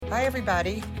Hi,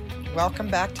 everybody. Welcome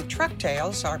back to Truck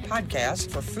Tales, our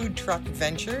podcast for Food Truck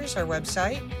Ventures, our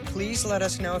website. Please let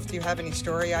us know if you have any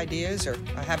story ideas or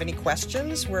have any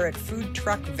questions. We're at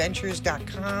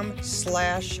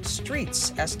foodtruckventures.com/streets,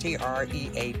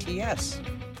 STREATS.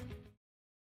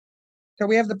 So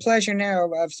we have the pleasure now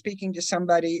of speaking to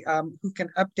somebody who can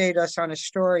update us on a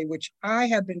story which I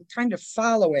have been kind of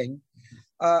following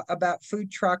about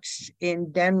food trucks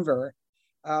in Denver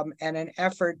and an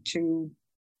effort to,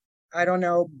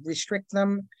 restrict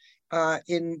them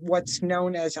in what's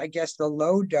known as, I guess, the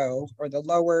LoDo or the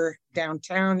lower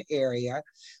downtown area.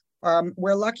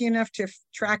 We're lucky enough to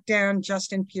track down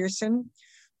Justin Pearson,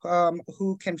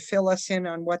 who can fill us in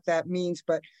on what that means.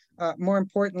 But more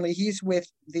importantly, he's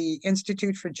with the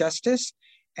Institute for Justice.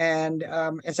 And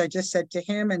as I just said to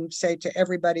him and say to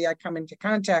everybody I come into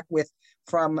contact with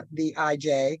from the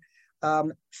IJ,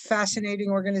 fascinating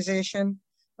organization.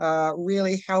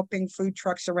 Really helping food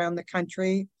trucks around the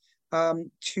country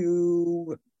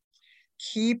to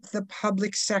keep the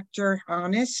public sector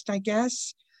honest, I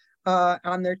guess,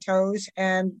 on their toes.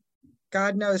 And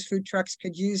God knows food trucks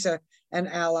could use an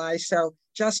ally. So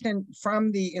Justin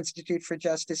from the Institute for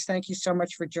Justice, thank you so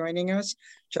much for joining us.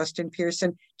 Justin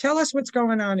Pearson, tell us what's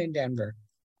going on in Denver.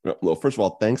 Well, first of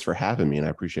all, thanks for having me, and I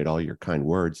appreciate all your kind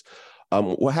words.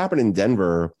 What happened in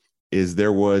Denver is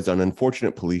there was an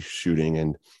unfortunate police shooting,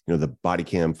 and the body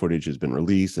cam footage has been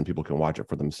released and people can watch it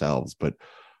for themselves. But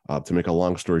to make a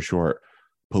long story short,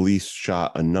 police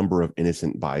shot a number of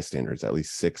innocent bystanders, at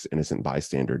least 6 innocent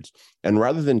bystanders. And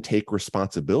rather than take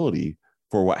responsibility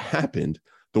for what happened,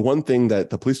 the one thing that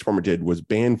the police department did was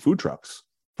ban food trucks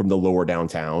from the lower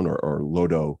downtown or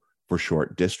LoDo for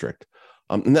short district.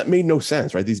 And that made no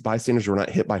sense, right? These bystanders were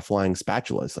not hit by flying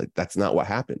spatulas. Like, that's not what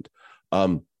happened.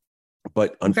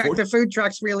 But in fact, the food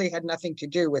trucks really had nothing to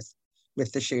do with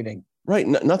the shooting. Right.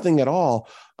 Nothing at all.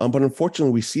 But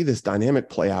unfortunately, we see this dynamic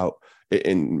play out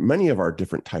in many of our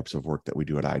different types of work that we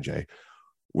do at IJ,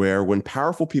 where when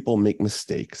powerful people make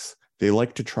mistakes, they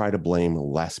like to try to blame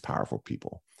less powerful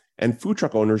people. And food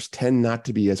truck owners tend not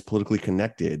to be as politically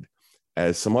connected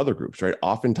as some other groups, right?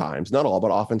 Oftentimes, not all,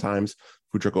 but oftentimes,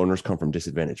 food truck owners come from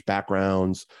disadvantaged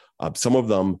backgrounds. Some of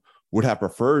them would have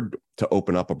preferred to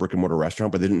open up a brick and mortar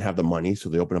restaurant, but they didn't have the money, so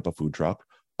they open up a food truck.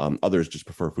 Others just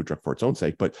prefer a food truck for its own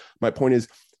sake. But my point is,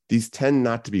 these tend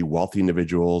not to be wealthy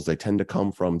individuals. They tend to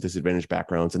come from disadvantaged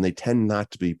backgrounds, and they tend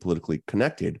not to be politically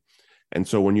connected. And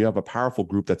so when you have a powerful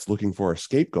group that's looking for a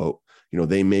scapegoat,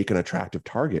 they make an attractive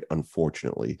target,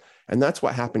 unfortunately. And that's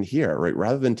what happened here, right?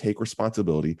 Rather than take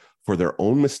responsibility for their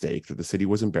own mistake that the city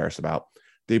was embarrassed about,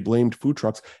 they blamed food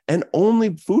trucks, and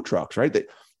only food trucks, right?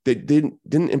 They didn't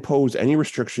impose any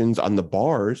restrictions on the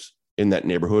bars in that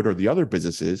neighborhood or the other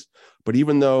businesses. But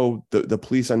even though the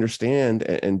police understand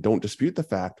and don't dispute the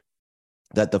fact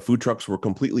that the food trucks were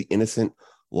completely innocent,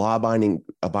 law-abiding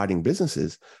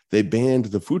businesses, they banned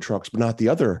the food trucks, but not the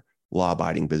other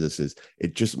law-abiding businesses.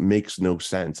 It just makes no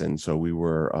sense. And so we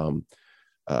were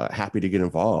happy to get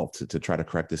involved to try to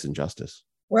correct this injustice.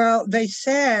 Well, they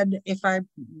said, if I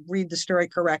read the story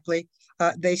correctly,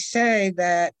 they say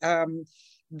that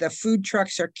the food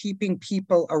trucks are keeping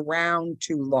people around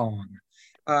too long,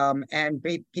 and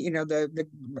the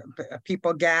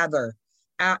people gather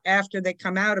after they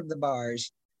come out of the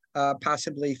bars,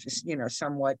 possibly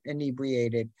somewhat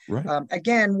inebriated. Right.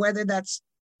 Again, whether that's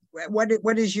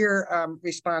what is your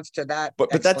response to that?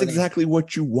 But that's exactly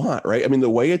what you want, right? I mean, the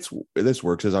way this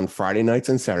works is on Friday nights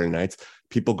and Saturday nights,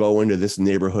 people go into this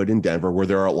neighborhood in Denver where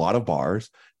there are a lot of bars.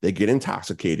 They get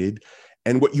intoxicated.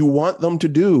 And what you want them to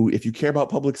do, if you care about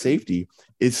public safety,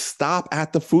 is stop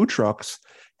at the food trucks,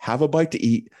 have a bite to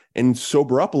eat, and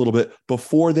sober up a little bit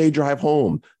before they drive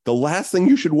home. The last thing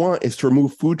you should want is to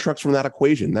remove food trucks from that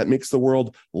equation. That makes the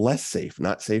world less safe,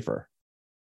 not safer.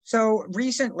 So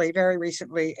recently, very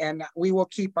recently, and we will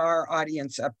keep our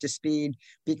audience up to speed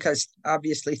because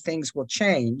obviously things will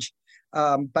change.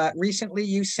 But recently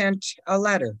you sent a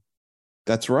letter.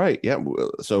 That's right. Yeah.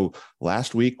 So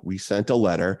last week we sent a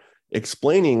letter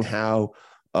explaining how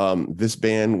this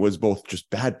ban was both just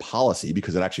bad policy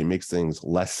because it actually makes things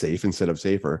less safe instead of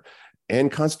safer, and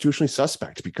constitutionally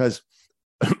suspect because,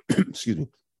 excuse me,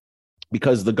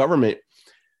 because the government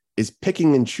is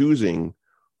picking and choosing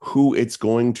who it's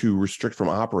going to restrict from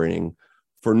operating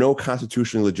for no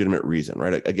constitutionally legitimate reason,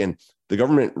 right? Again, the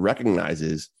government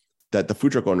recognizes that the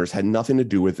food truck owners had nothing to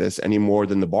do with this any more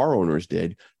than the bar owners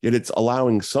did, yet it's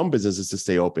allowing some businesses to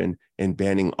stay open and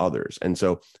banning others. And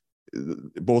so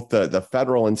both the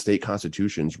federal and state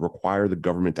constitutions require the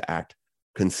government to act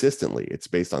consistently. It's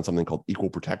based on something called equal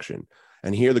protection.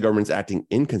 And here the government's acting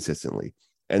inconsistently.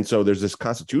 And so there's this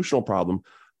constitutional problem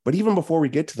But even before we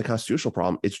get to the constitutional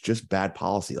problem, it's just bad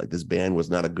policy. Like, this ban was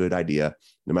not a good idea,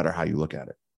 no matter how you look at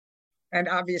it. And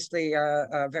obviously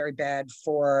very bad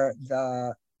for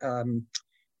the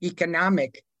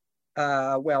economic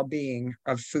well-being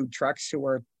of food trucks, who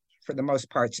are, for the most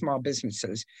part, small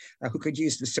businesses who could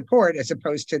use the support as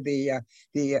opposed to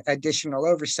the additional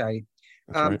oversight.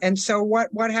 Right. And so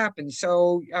what happened?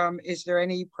 So is there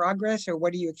any progress, or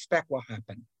what do you expect will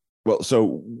happen? Well,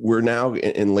 so we're now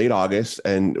in late August,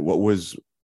 and what was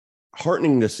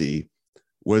heartening to see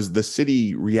was the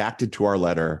city reacted to our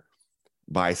letter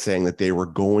by saying that they were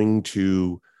going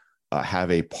to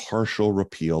have a partial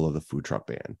repeal of the food truck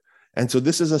ban. And so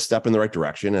this is a step in the right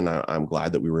direction, and I'm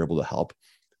glad that we were able to help.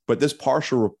 But this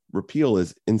partial repeal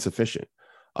is insufficient,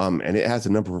 and it has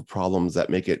a number of problems that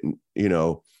make it,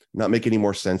 not make any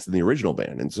more sense than the original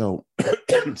ban. And so,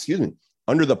 excuse me,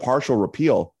 under the partial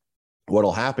repeal,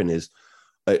 what'll happen is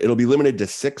it'll be limited to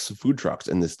 6 food trucks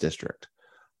in this district.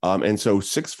 And so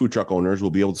 6 food truck owners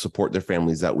will be able to support their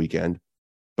families that weekend,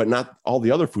 but not all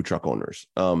the other food truck owners.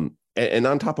 And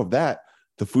on top of that,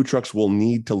 the food trucks will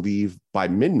need to leave by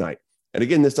midnight. And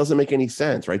again, this doesn't make any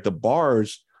sense, right? The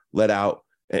bars let out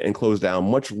and close down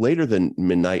much later than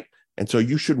midnight. And so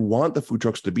you should want the food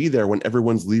trucks to be there when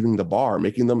everyone's leaving the bar.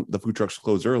 Making the food trucks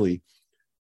close early,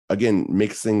 again,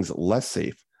 makes things less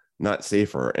safe, not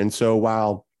safer. And so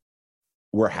while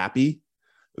we're happy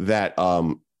that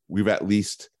we've at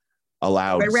least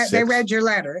allowed they read your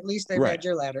letter. At least they read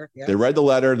your letter. Yes. They read the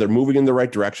letter. They're moving in the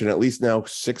right direction. At least now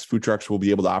 6 food trucks will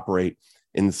be able to operate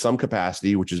in some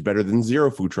capacity, which is better than 0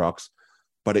 food trucks.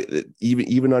 But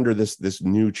even under this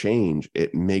new change,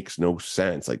 it makes no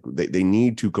sense. Like, they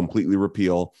need to completely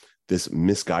repeal this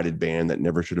misguided ban that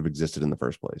never should have existed in the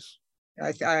first place.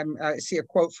 I see a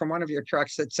quote from one of your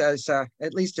trucks that says,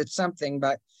 at least it's something,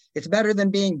 but it's better than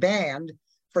being banned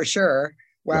for sure.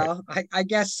 Well, right. I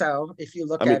guess so, if you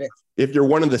look at it. If you're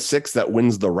one of the 6 that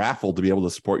wins the raffle to be able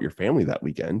to support your family that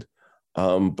weekend.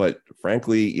 But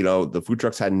frankly, the food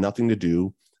trucks had nothing to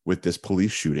do with this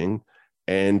police shooting.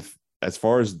 And as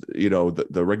far as,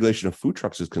 the regulation of food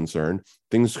trucks is concerned,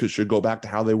 things should go back to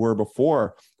how they were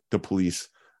before the police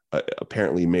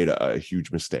apparently made a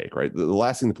huge mistake, right? The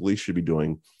last thing the police should be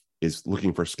doing is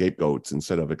looking for scapegoats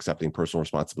instead of accepting personal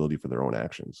responsibility for their own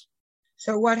actions.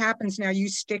 So what happens now? You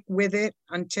stick with it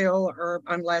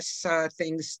unless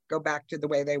things go back to the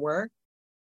way they were?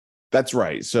 That's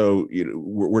right. So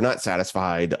we're not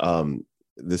satisfied.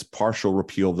 This partial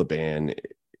repeal of the ban,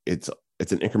 it's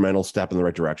an incremental step in the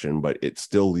right direction, but it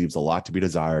still leaves a lot to be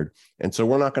desired. And so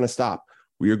we're not going to stop.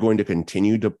 We are going to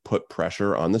continue to put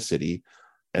pressure on the city.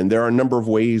 And there are a number of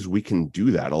ways we can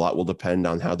do that. A lot will depend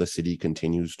on how the city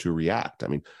continues to react. I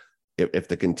mean, if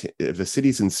the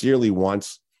city sincerely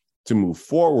wants to move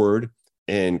forward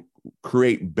and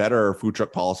create better food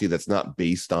truck policy that's not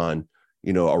based on,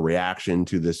 a reaction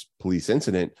to this police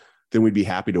incident, then we'd be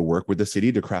happy to work with the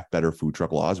city to craft better food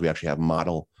truck laws. We actually have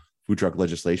model food truck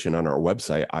legislation on our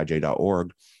website,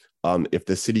 ij.org. If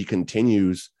the city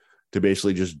continues to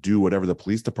basically just do whatever the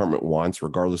police department wants,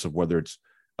 regardless of whether it's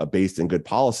based in good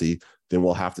policy, then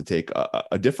we'll have to take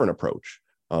a different approach.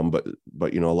 But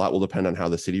a lot will depend on how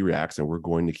the city reacts, and we're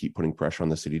going to keep putting pressure on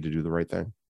the city to do the right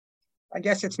thing. I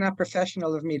guess it's not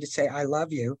professional of me to say I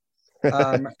love you.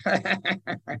 I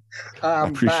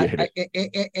appreciate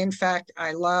it. In fact,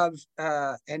 I love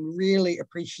and really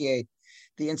appreciate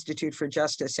the Institute for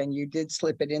Justice, and you did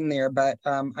slip it in there, but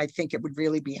I think it would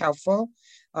really be helpful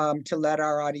to let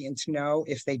our audience know,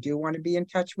 if they do want to be in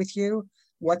touch with you,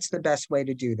 what's the best way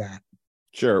to do that?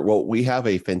 Sure. Well, we have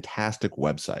a fantastic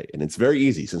website, and it's very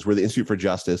easy. Since we're the Institute for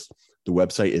Justice, the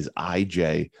website is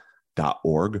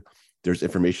ij.org. There's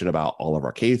information about all of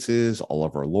our cases, all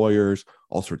of our lawyers,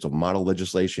 all sorts of model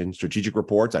legislation, strategic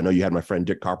reports. I know you had my friend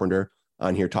Dick Carpenter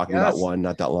on here talking about one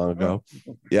not that long ago.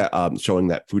 Showing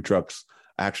that food trucks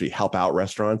actually help out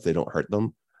restaurants. They don't hurt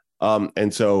them.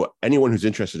 And so anyone who's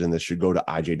interested in this should go to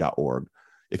ij.org.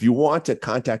 If you want to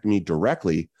contact me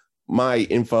directly, my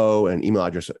info and email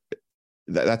address,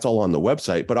 that's all on the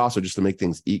website, but also just to make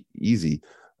things easy,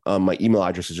 my email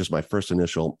address is just my first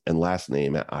initial and last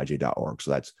name at ij.org. So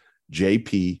that's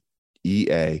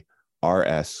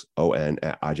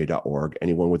JPEARSON@ij.org.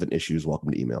 Anyone with an issue is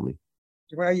welcome to email me.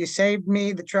 Well, you saved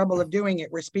me the trouble of doing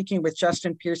it. We're speaking with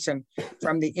Justin Pearson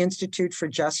from the Institute for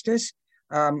Justice,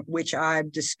 which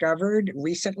I've discovered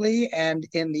recently. And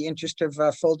in the interest of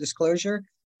full disclosure,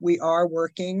 we are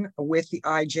working with the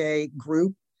IJ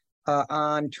group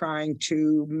on trying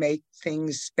to make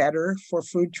things better for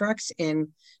food trucks in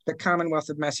the Commonwealth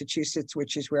of Massachusetts,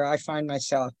 which is where I find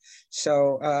myself.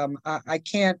 So I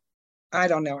can't I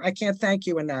don't know. I can't thank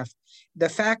you enough. The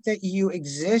fact that you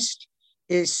exist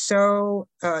is so,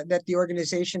 that the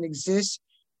organization exists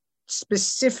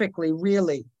specifically,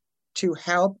 really, to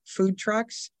help food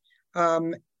trucks,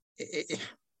 it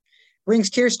brings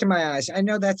tears to my eyes. I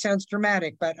know that sounds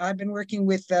dramatic, but I've been working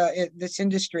with this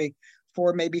industry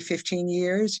for maybe 15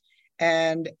 years.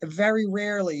 And very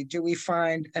rarely do we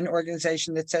find an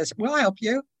organization that says, we'll help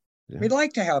you. Yeah. We'd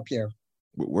like to help you.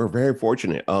 We're very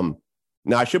fortunate.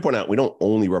 Now, I should point out, we don't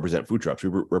only represent food trucks. We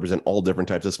represent all different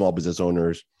types of small business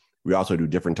owners. We also do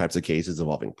different types of cases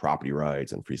involving property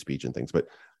rights and free speech and things.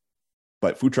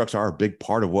 But food trucks are a big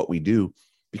part of what we do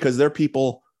because they're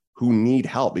people who need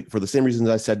help for the same reasons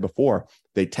I said before.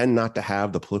 They tend not to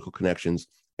have the political connections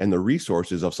and the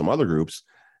resources of some other groups.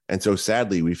 And so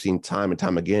sadly, we've seen time and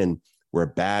time again where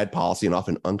bad policy and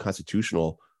often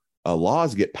unconstitutional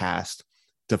laws get passed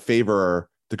to favor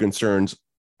the concerns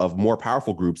of more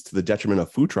powerful groups to the detriment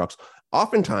of food trucks,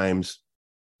 oftentimes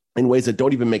in ways that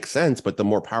don't even make sense, but the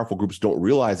more powerful groups don't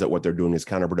realize that what they're doing is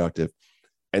counterproductive.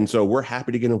 And so we're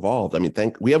happy to get involved. I mean,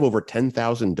 we have over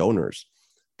 10,000 donors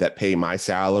that pay my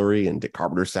salary and Dick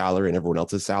Carpenter's salary and everyone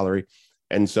else's salary.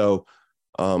 And so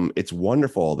it's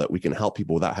wonderful that we can help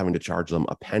people without having to charge them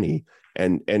a penny.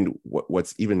 And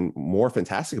what's even more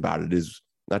fantastic about it is,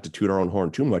 not to toot our own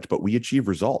horn too much, but we achieve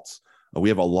results. We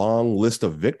have a long list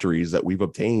of victories that we've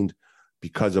obtained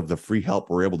because of the free help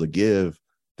we're able to give,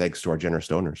 thanks to our generous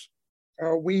donors.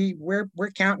 Oh, we're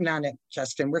counting on it,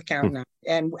 Justin. We're counting on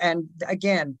it. And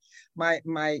again,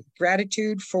 my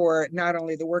gratitude for not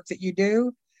only the work that you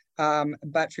do,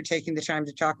 but for taking the time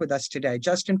to talk with us today.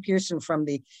 Justin Pearson from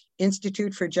the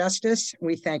Institute for Justice,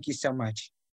 we thank you so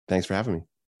much. Thanks for having me.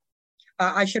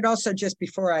 I should also, just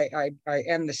before I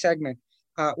end the segment,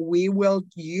 you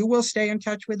will stay in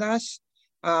touch with us,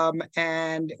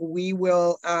 and we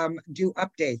will do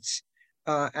updates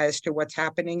as to what's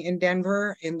happening in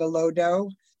Denver, in the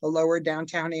Lodo, the lower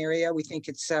downtown area. We think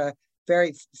it's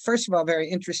first of all, very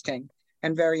interesting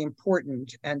and very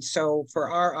important. And so for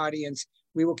our audience,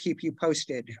 we will keep you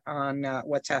posted on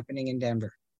what's happening in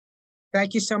Denver.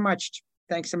 Thank you so much.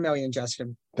 Thanks a million,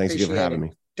 Justin. Thanks again for having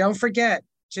me. Don't forget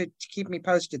to keep me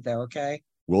posted, though, okay?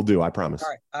 Will do, I promise. All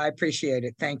right, I appreciate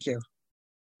it. Thank you.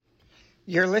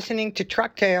 You're listening to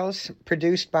Truck Tales,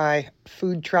 produced by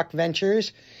Food Truck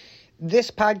Ventures.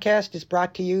 This podcast is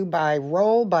brought to you by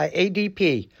Roll by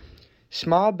ADP.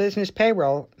 Small business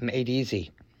payroll made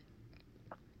easy.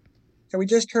 So we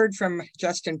just heard from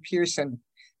Justin Pearson,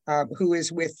 who is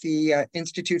with the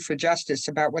Institute for Justice,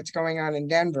 about what's going on in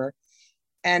Denver.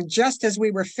 And just as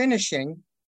we were finishing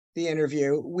the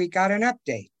interview, we got an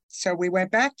update. So we went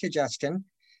back to Justin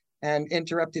and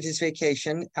interrupted his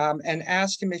vacation and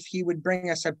asked him if he would bring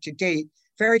us up to date.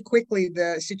 Very quickly,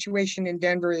 the situation in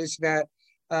Denver is that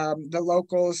the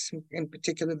locals, in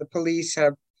particular the police,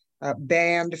 have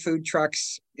banned food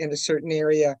trucks in a certain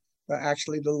area,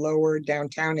 actually the lower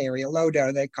downtown area,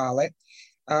 Lodo, they call it.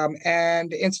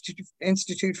 And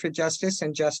Institute for Justice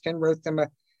and Justin wrote them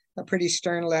a pretty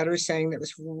stern letter saying that it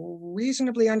was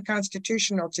reasonably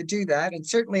unconstitutional to do that, and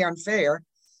certainly unfair.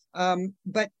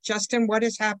 But Justin, what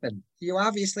has happened? You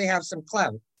obviously have some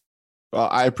clout. Well,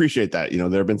 I appreciate that. There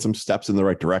have been some steps in the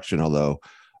right direction, although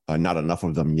not enough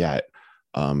of them yet.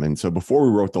 And so before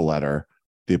we wrote the letter,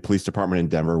 the police department in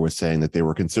Denver was saying that they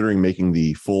were considering making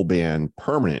the full ban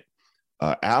permanent.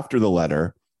 After the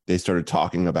letter, they started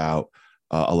talking about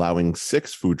allowing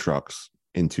 6 food trucks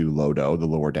into Lodo, the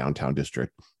lower downtown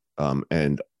district,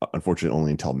 and unfortunately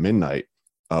only until midnight.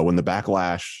 When the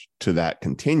backlash to that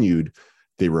continued,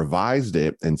 they revised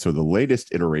it. And so the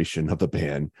latest iteration of the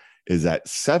ban is that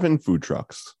 7 food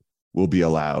trucks will be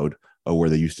allowed where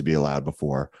they used to be allowed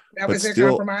before. That was their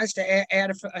compromise, to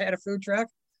add a food truck?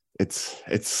 It's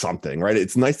something, right?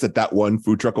 It's nice that one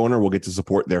food truck owner will get to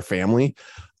support their family,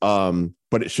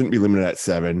 but it shouldn't be limited at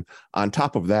 7. On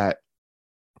top of that,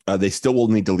 they still will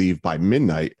need to leave by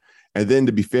midnight. And then,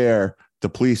 to be fair, the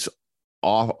police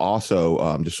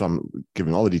also, just so I'm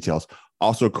giving all the details,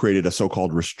 also created a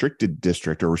so-called restricted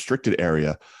district or restricted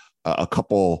area a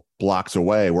couple blocks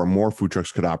away where more food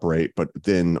trucks could operate, but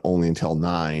then only until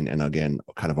 9, and again,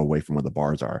 kind of away from where the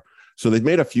bars are. So they've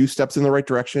made a few steps in the right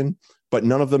direction, but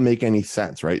none of them make any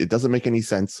sense, right? It doesn't make any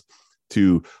sense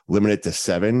to limit it to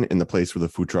 7 in the place where the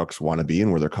food trucks want to be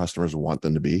and where their customers want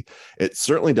them to be. It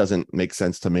certainly doesn't make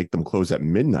sense to make them close at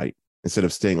midnight instead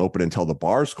of staying open until the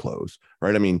bars close,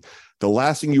 right? I mean, the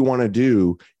last thing you want to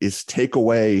do is take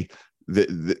away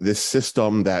this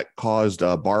system that caused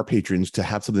bar patrons to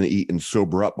have something to eat and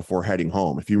sober up before heading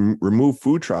home. If you remove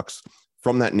food trucks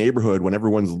from that neighborhood when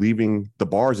everyone's leaving the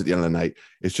bars at the end of the night,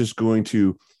 it's just going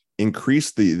to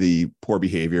increase the poor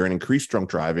behavior and increase drunk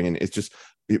driving. And it's just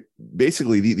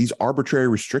basically these arbitrary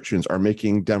restrictions are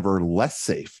making Denver less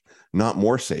safe, not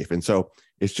more safe. And so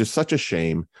it's just such a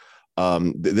shame.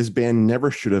 This ban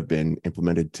never should have been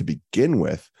implemented to begin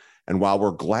with. And while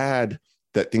we're glad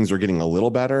that things are getting a little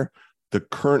better, the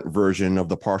current version of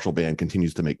the partial ban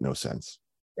continues to make no sense.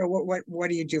 So what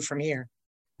do you do from here?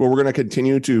 Well, we're going to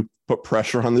continue to put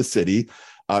pressure on the city.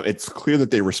 It's clear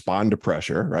that they respond to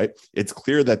pressure, right? It's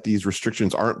clear that these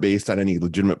restrictions aren't based on any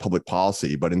legitimate public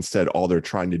policy, but instead all they're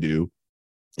trying to do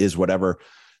is whatever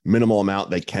minimal amount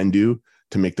they can do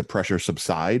to make the pressure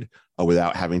subside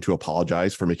without having to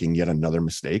apologize for making yet another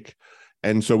mistake.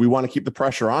 And so we want to keep the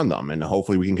pressure on them, and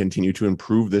hopefully we can continue to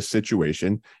improve this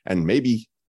situation and maybe,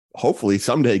 hopefully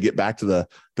someday get back to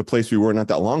the place we were not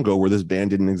that long ago where this ban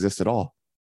didn't exist at all.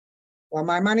 Well,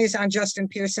 my money's on Justin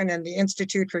Pearson and the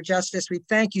Institute for Justice. We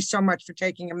thank you so much for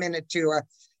taking a minute to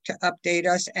update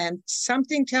us. And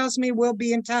something tells me we'll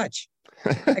be in touch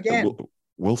again.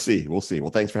 We'll see. Well,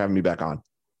 thanks for having me back on.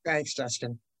 Thanks,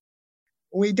 Justin.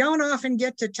 We don't often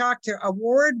get to talk to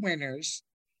award winners.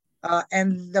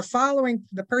 And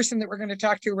the person that we're going to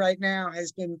talk to right now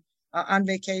has been on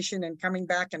vacation and coming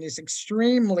back and is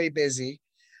extremely busy.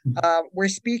 We're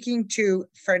speaking to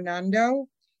Fernando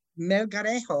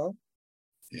Melgarejo.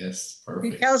 Yes,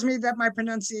 perfect. He tells me that my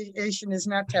pronunciation is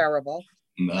not terrible.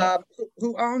 No.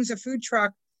 Who owns a food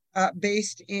truck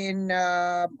based in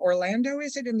Orlando?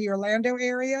 Is it in the Orlando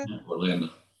area? Orlando.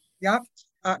 Yep.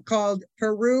 Called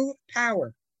Peru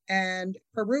Power. And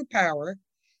Peru Power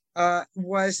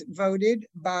was voted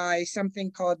by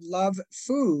something called Love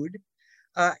Food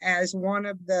as one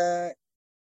of the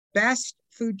best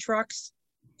food trucks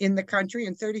in the country,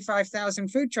 and 35,000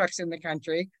 food trucks in the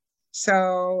country.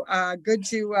 So good.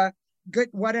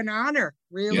 What an honor,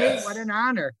 really. Yes. What an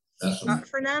honor.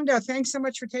 Fernando, thanks so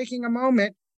much for taking a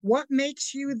moment. What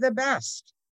makes you the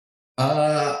best?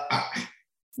 I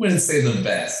wouldn't say the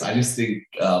best. I just think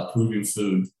Peruvian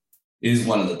food is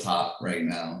one of the top right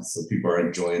now. So people are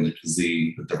enjoying the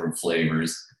cuisine, the different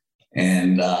flavors.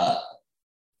 And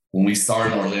when we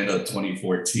started in Orlando in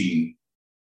 2014,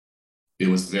 it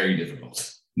was very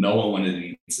difficult. No one wanted to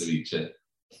eat ceviche.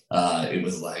 It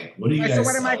was like, what do you guys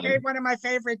one of my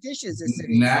favorite dishes is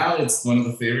ceviche. Now it's one of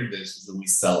the favorite dishes that we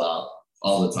sell out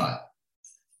all the time.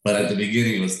 But at the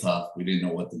beginning, it was tough. We didn't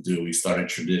know what to do. We started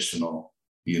traditional.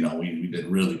 We did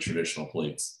really traditional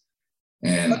plates.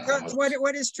 And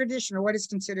what is traditional? What is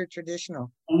considered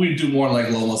traditional? We do more like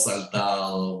lomo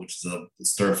saltado, which is a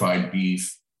stir-fried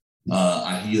beef,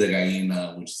 ají de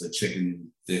gallina, which is a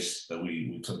chicken dish that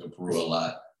we cook in Peru a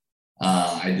lot.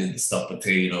 I did the stuffed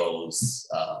potatoes,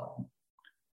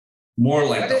 more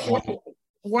like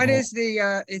What is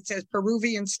the, it says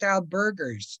Peruvian style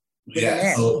burgers.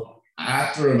 Yeah, so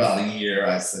after about a year,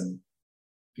 I said,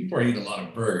 people are eating a lot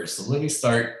of burgers, so let me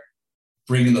start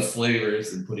bringing the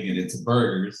flavors and putting it into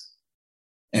burgers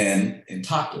and in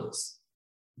tacos,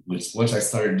 which once I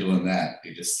started doing that,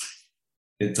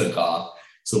 it took off.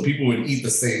 So people would eat the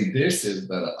same dishes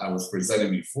that I was presenting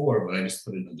before, but I just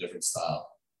put it in a different style.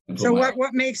 So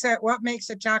what makes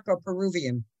a taco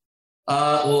Peruvian?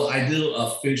 Well, I do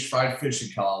a fried fish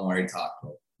and calamari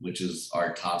taco, which is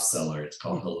our top seller. It's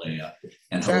called Jalea.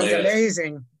 And sounds Jalea,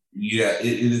 amazing. Yeah, it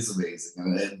is amazing.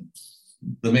 And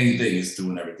the main thing is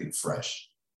doing everything fresh.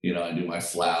 I do my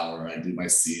flour, I do my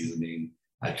seasoning,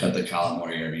 I cut the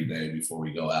calamari every day before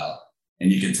we go out.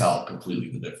 And you can tell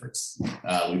completely the difference.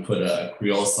 We put a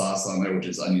Creole sauce on there, which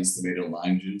is onions, tomato,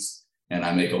 lime juice. And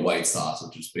I make a white sauce,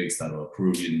 which is based out of a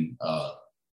Peruvian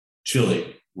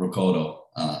chili, rocoto.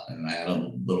 And I add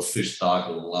a little fish stock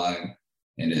with lime,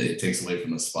 and it takes away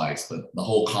from the spice. But the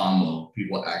whole combo,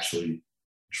 people actually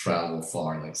travel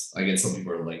far. Like, I get some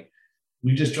people are like,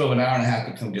 we just drove an hour and a half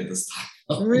to come get this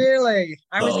taco. Really?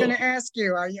 I was going to ask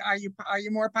you, are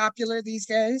you more popular these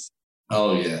days?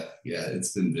 Oh yeah.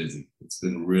 It's been busy. It's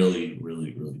been really,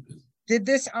 really, really busy. Did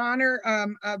this honor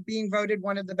of being voted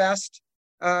one of the best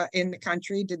in the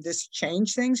country, did this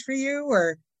change things for you,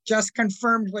 or just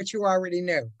confirmed what you already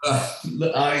knew?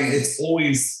 It's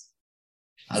always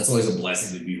a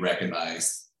blessing to be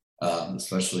recognized,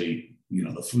 especially,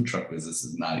 the food truck business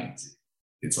is not easy.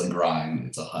 It's a grind,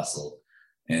 it's a hustle,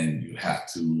 and you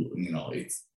have to,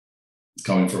 it's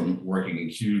coming from working in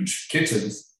huge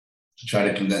kitchens to try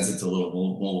to condense it to a little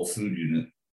mobile food unit,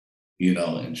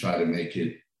 and try to make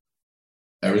it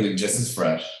everything just as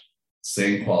fresh,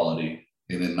 same quality.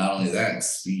 And then not only that,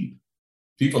 speed.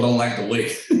 People don't like to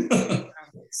wait.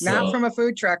 Not from a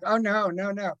food truck. Oh, no.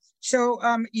 So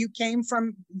you came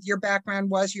from, your background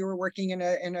was you were working in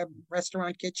a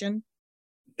restaurant kitchen?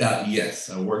 Yes,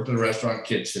 I worked in a restaurant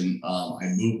kitchen. I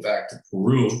moved back to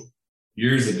Peru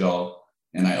years ago,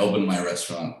 and I opened my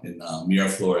restaurant in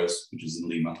Miraflores, which is in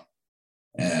Lima.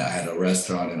 And I had a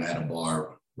restaurant and I had a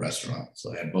bar restaurant.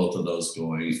 So I had both of those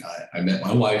going. I met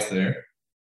my wife there.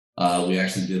 We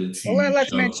actually did a TV Well, let's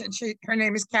show. mention her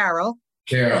name is Carol.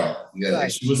 Carol, yeah,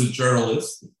 Right. she was a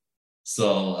journalist.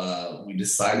 So we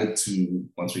decided to,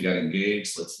 once we got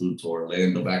engaged, let's move to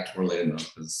Orlando, back to Orlando,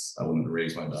 because I wanted to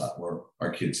raise my daughter or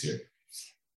our kids here.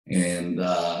 And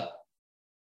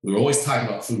we were always talking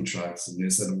about food trucks. And they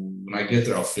said, when I get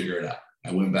there, I'll figure it out.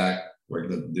 I went back,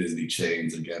 worked at the Disney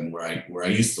chains again, where I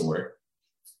used to work.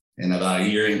 And about a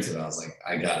year into it, I was like,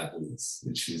 I gotta do this.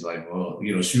 And she's like, well,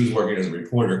 you know, she was working as a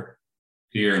reporter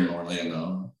here in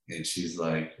Orlando. And she's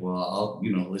like, well,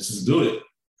 let's just do it.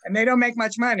 And they don't make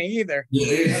much money either.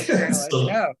 Yeah.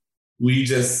 So we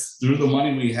just threw the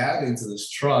money we had into this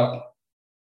truck.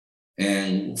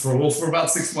 And for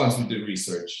about 6 months, we did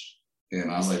research.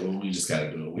 And I was like, well, we just got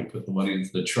to do it. We put the money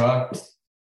into the truck,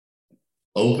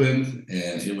 opened,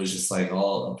 and it was just like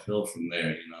all uphill from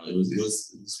there. It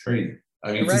was crazy.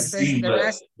 I mean, the rest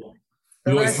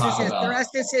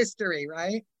is history,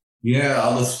 right? Yeah,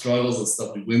 all the struggles and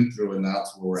stuff we went through, and now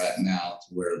to where we're at now,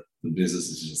 to where the business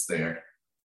is just there.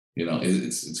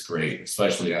 It's great,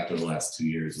 especially after the last 2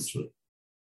 years, which was,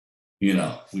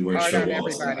 we weren't sure what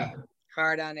was going to happen.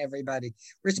 Hard on everybody.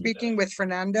 We're speaking with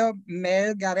Fernando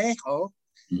Melgarejo,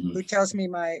 who tells me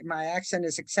my accent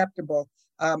is acceptable.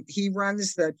 He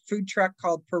runs the food truck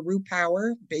called Peru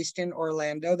Power, based in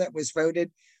Orlando, that was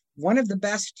voted one of the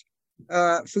best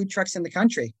food trucks in the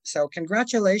country. So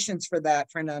congratulations for that,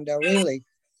 Fernando, really.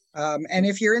 And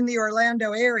if you're in the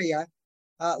Orlando area,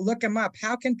 look him up.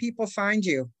 How can people find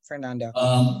you, Fernando?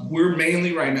 We're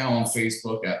mainly right now on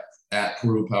Facebook at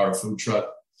Peru Power Food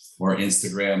Truck, or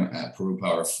Instagram at Peru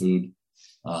Power Food.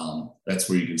 That's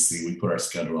where you can see we put our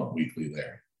schedule up weekly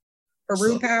there.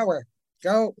 Peru Power.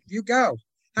 Go.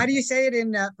 How do you say it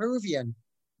in Peruvian?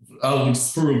 Oh,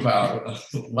 it's Peru Power.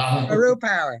 Wow. Peru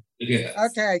Power. Yeah.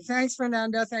 Okay. Thanks,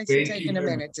 Fernando. Thanks for taking a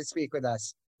minute to speak with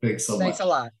us. Thanks so much. Thanks a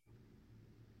lot.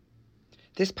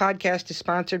 This podcast is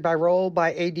sponsored by Roll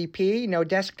by ADP. No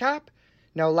desktop,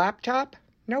 no laptop,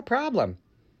 no problem.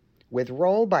 With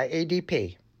Roll by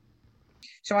ADP.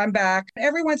 So I'm back.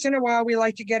 Every once in a while, we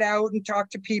like to get out and talk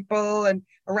to people and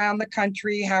around the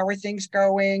country. How are things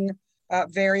going?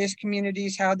 Various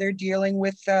communities, how they're dealing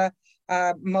with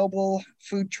mobile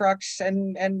food trucks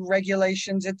and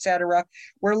regulations, etc.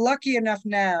 We're lucky enough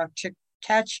now to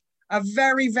catch a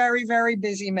very, very, very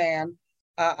busy man.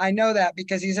 I know that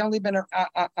because he's only been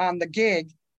on the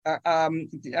gig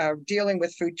dealing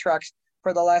with food trucks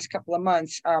for the last couple of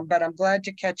months, but I'm glad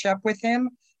to catch up with him.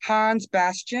 Hans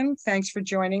Bastian, thanks for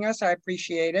joining us. I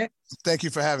appreciate it. Thank you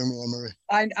for having me, Anne-Marie.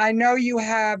 I know you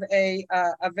have a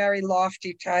very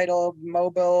lofty title,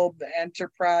 mobile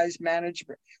enterprise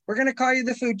manager. We're going to call you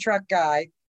the food truck guy,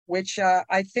 which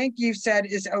I think you've said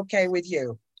is okay with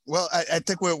you. Well, I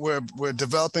think we're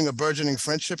developing a burgeoning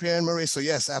friendship here, Anne-Marie. So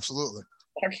yes, absolutely.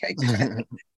 Okay.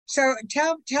 So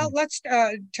let's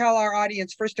tell our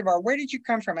audience, first of all, where did you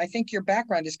come from? I think your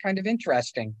background is kind of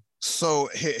interesting. So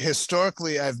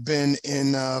historically, I've been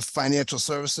in financial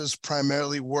services,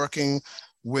 primarily working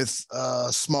with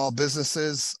small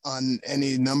businesses on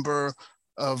any number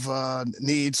of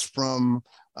needs, from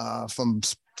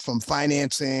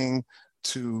financing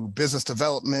to business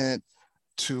development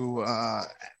to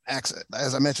access,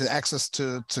 as I mentioned, access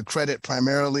to credit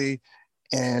primarily,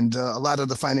 and a lot of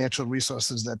the financial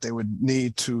resources that they would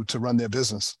need to run their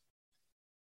business.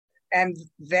 And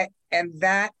then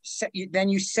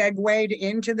you segued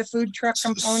into the food truck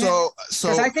component. So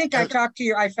because I think I talked to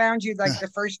you. I found you like the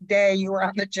first day you were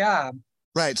on the job.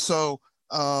 Right. So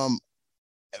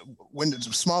when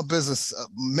small business,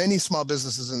 many small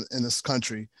businesses in this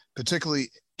country,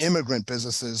 particularly immigrant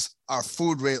businesses, are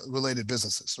food-related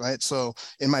businesses. Right. So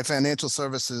in my financial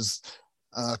services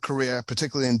career,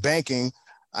 particularly in banking,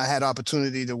 I had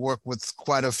opportunity to work with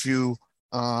quite a few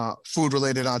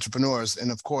food-related entrepreneurs,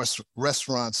 and of course,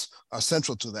 restaurants are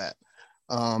central to that.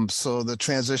 So the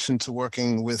transition to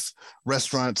working with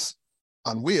restaurants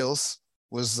on wheels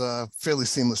was a fairly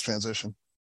seamless transition.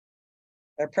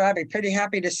 They're probably pretty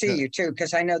happy to see you too,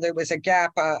 because I know there was a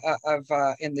gap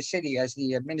in the city as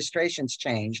the administrations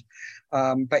changed.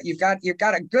 But you've got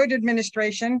a good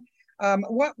administration.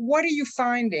 What are you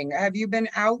finding? Have you been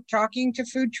out talking to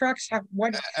food trucks?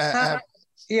 What are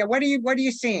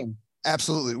you seeing?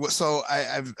 Absolutely. So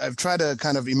I've tried to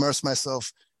kind of immerse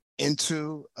myself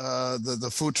into the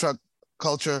food truck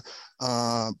culture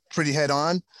pretty head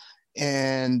on,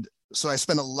 and so I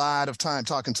spend a lot of time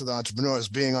talking to the entrepreneurs,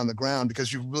 being on the ground,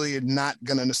 because you really are not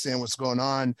going to understand what's going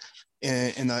on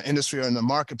in the industry or in the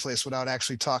marketplace without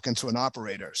actually talking to an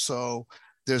operator. So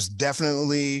there's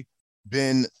definitely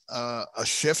been a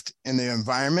shift in the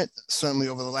environment, certainly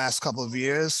over the last couple of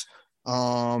years.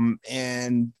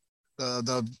 And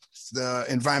the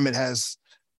environment has,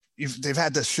 they've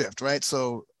had to shift, right?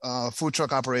 So food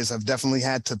truck operators have definitely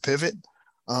had to pivot,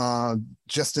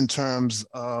 just in terms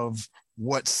of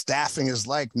what staffing is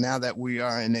like now that we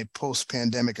are in a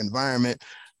post-pandemic environment.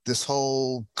 This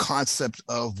whole concept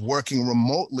of working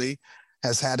remotely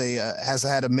has had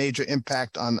a major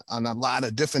impact on a lot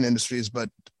of different industries, but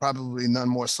probably none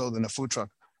more so than the food truck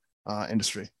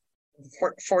industry.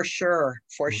 For sure.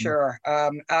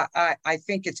 I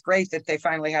think it's great that they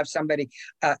finally have somebody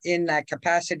in that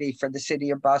capacity for the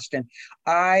city of Boston.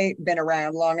 I've been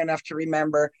around long enough to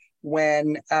remember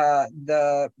when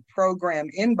the program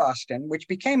in Boston, which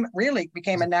became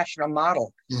a national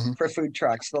model for food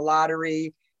trucks, the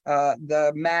lottery,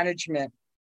 the management,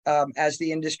 as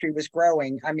the industry was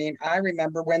growing. I mean, I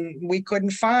remember when we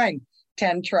couldn't find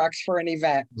 10 trucks for an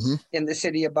event in the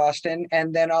city of Boston,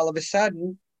 and then all of a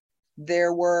sudden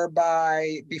there were,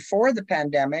 before the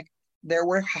pandemic, there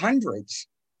were hundreds,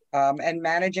 and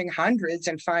managing hundreds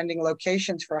and finding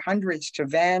locations for hundreds to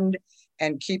vend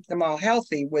and keep them all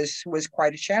healthy was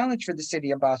quite a challenge for the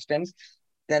city of Boston.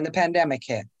 Then the pandemic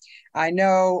hit. I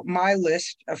know my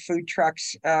list of food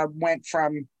trucks went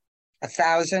from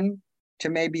 1,000 to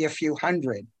maybe a few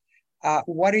hundred.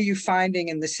 What are you finding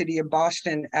in the city of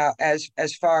Boston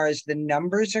as far as the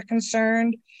numbers are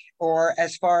concerned, or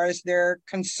as far as their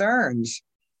concerns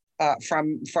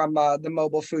from the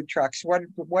mobile food trucks? What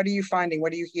are you finding?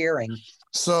 What are you hearing?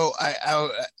 So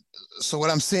so what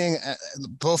I'm seeing,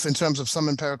 both in terms of some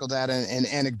empirical data and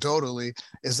anecdotally,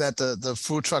 is that the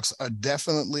food trucks are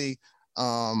definitely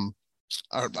are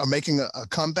making a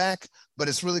comeback, but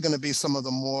it's really going to be some of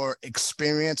the more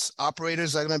experienced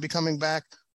operators that are going to be coming back.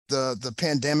 The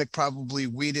pandemic probably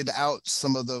weeded out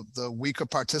some of the weaker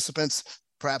participants,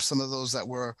 perhaps some of those that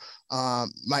were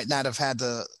might not have had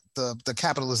the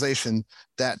capitalization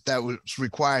that was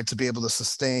required to be able to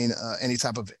sustain any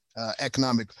type of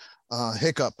economic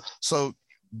hiccup. So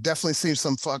definitely see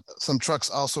some trucks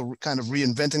also kind of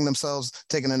reinventing themselves,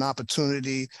 taking an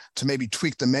opportunity to maybe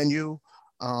tweak the menu,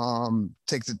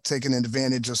 taking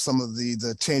advantage of some of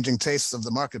the changing tastes of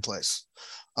the marketplace.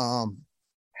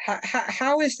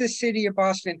 How is the city of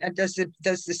Boston, and does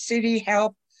the city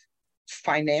help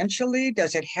financially?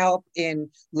 Does it help in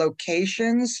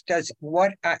locations?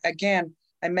 Again,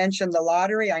 I mentioned the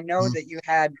lottery. I know that you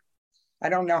had, I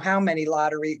don't know how many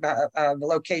lottery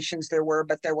locations there were,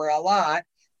 but there were a lot.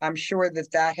 I'm sure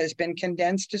that has been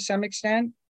condensed to some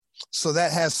extent. So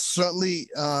that has certainly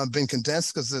been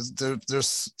condensed, because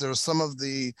there's some of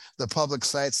the public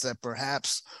sites that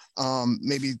perhaps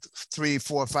maybe 3,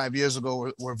 4, 5 years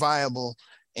ago were viable,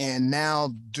 and now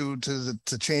due to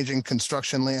the changing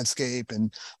construction landscape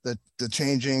and the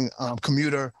changing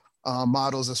commuter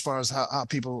models as far as how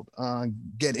people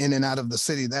get in and out of the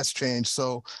city, that's changed.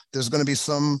 So there's going to be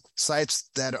some sites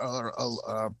that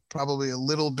are probably a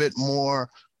little bit more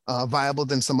viable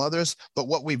than some others. But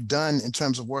what we've done in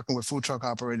terms of working with food truck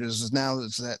operators is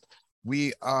that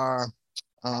we are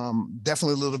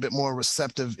definitely a little bit more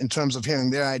receptive in terms of hearing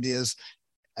their ideas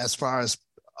as far as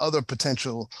other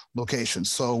potential locations.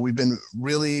 So we've been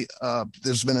really,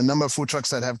 there's been a number of food trucks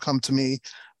that have come to me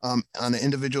on an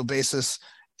individual basis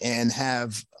and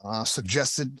have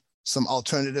suggested some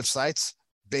alternative sites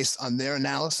based on their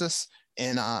analysis.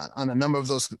 And on a number of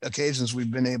those occasions, we've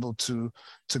been able to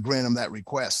grant them that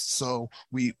request. So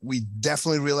we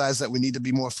definitely realize that we need to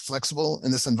be more flexible in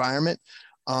this environment,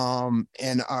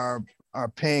 and are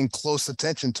paying close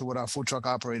attention to what our food truck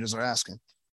operators are asking.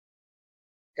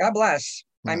 God bless.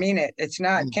 I mean it. It's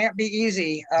not, can't be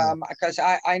easy, because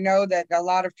I know that a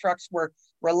lot of trucks were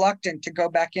reluctant to go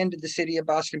back into the city of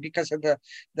Boston because of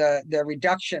the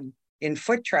reduction in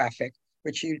foot traffic,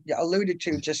 which you alluded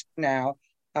to just now.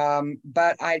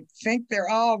 But I think they're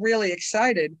all really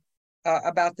excited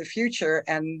about the future,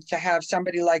 and to have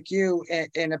somebody like you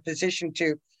in a position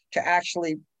to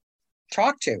actually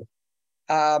talk to,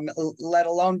 let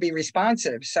alone be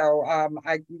responsive. So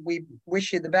we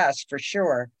wish you the best for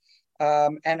sure.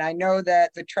 And I know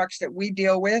that the trucks that we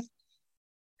deal with,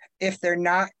 if they're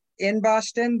not in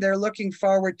Boston, they're looking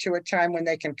forward to a time when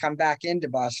they can come back into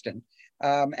Boston.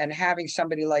 And having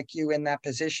somebody like you in that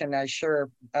position, I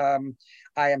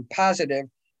am positive,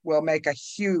 will make a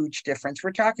huge difference.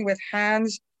 We're talking with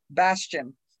Hans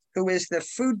Bastian, who is the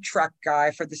food truck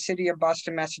guy for the city of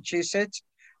Boston, Massachusetts.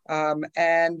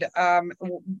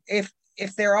 If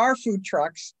if there are food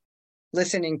trucks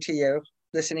listening to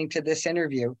this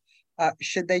interview,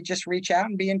 should they just reach out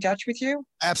and be in touch with you?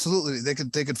 Absolutely.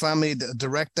 They could find me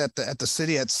direct at the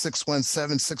city at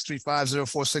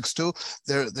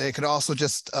 617-635-0462. They could also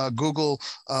just Google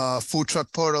Food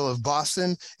Truck Portal of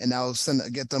Boston, and I'll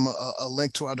get them a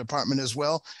link to our department as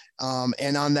well.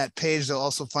 And on that page, they'll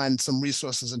also find some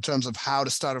resources in terms of how to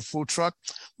start a food truck.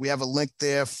 We have a link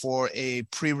there for a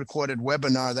pre-recorded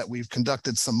webinar that we've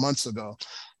conducted some months ago.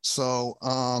 So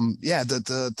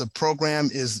the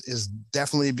program is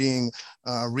definitely being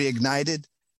reignited,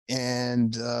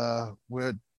 and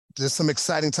there's some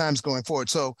exciting times going forward.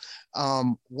 So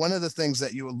one of the things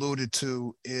that you alluded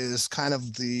to is kind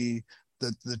of the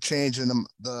change in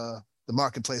the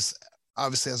marketplace,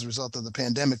 obviously as a result of the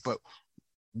pandemic, but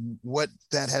what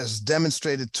that has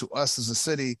demonstrated to us as a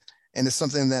city, and it's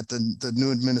something that the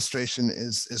new administration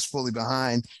is fully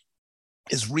behind,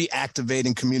 is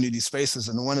reactivating community spaces.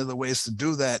 And one of the ways to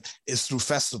do that is through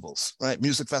festivals, right?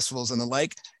 Music festivals and the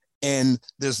like. And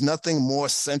there's nothing more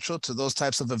central to those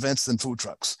types of events than food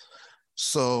trucks.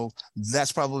 So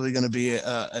that's probably going to be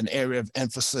an area of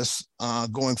emphasis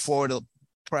going forward,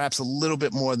 perhaps a little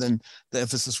bit more than the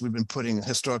emphasis we've been putting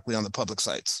historically on the public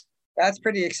sites. That's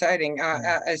pretty exciting.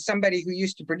 As somebody who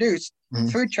used to produce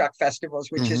food truck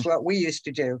festivals, which is what we used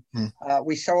to do,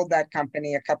 we sold that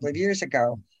company a couple of years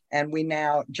ago. And we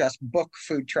now just book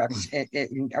food trucks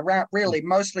around, really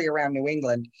mostly around New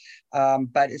England.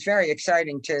 But it's very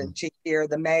exciting to hear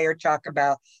the mayor talk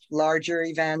about larger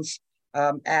events,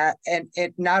 and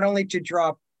it not only to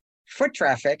draw foot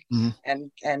traffic and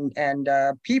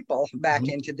people back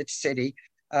into the city,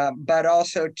 but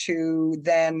also to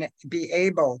then be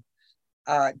able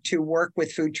to work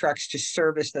with food trucks to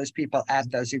service those people at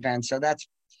those events. So that's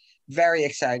very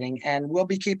exciting, and we'll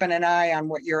be keeping an eye on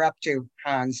what you're up to,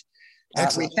 Hans.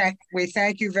 We thank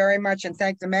you very much, and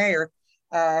thank the mayor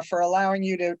for allowing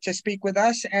you to speak with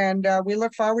us. And we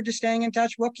look forward to staying in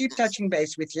touch. We'll keep touching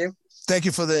base with you. Thank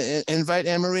you for the invite,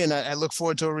 Anne-Marie, and I look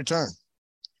forward to a return.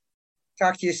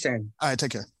 Talk to you soon. All right,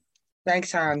 take care.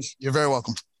 Thanks, Hans. You're very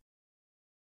welcome.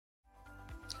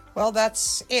 Well,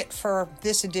 that's it for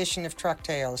this edition of Truck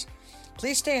Tales.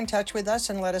 Please stay in touch with us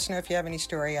and let us know if you have any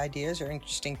story ideas or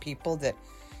interesting people that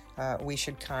we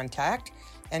should contact.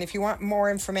 And if you want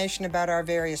more information about our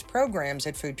various programs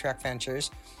at Food Truck Ventures,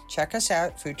 check us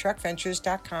out,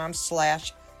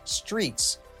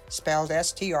 foodtruckventures.com/streets, spelled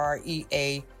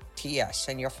STREATS.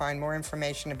 And you'll find more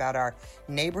information about our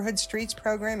Neighborhood Streets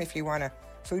program if you want a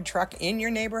food truck in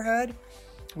your neighborhood,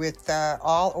 with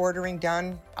all ordering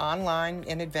done online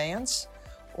in advance.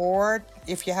 Or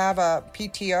if you have a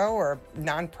PTO or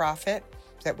nonprofit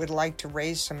that would like to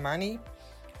raise some money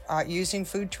using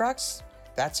food trucks,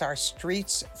 that's our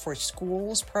Streets for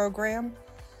Schools program,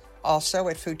 also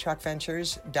at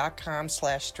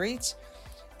foodtruckventures.com/streets.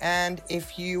 And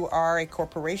if you are a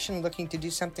corporation looking to do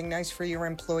something nice for your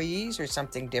employees or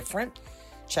something different,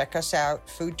 check us out,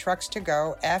 Food Trucks to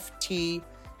Go, FT,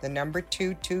 the number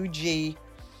 22G,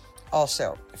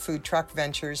 also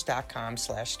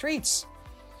foodtruckventures.com/streets.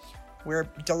 We're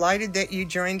delighted that you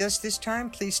joined us this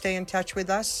time. Please stay in touch with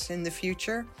us in the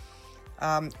future.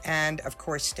 And of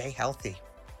course, stay healthy.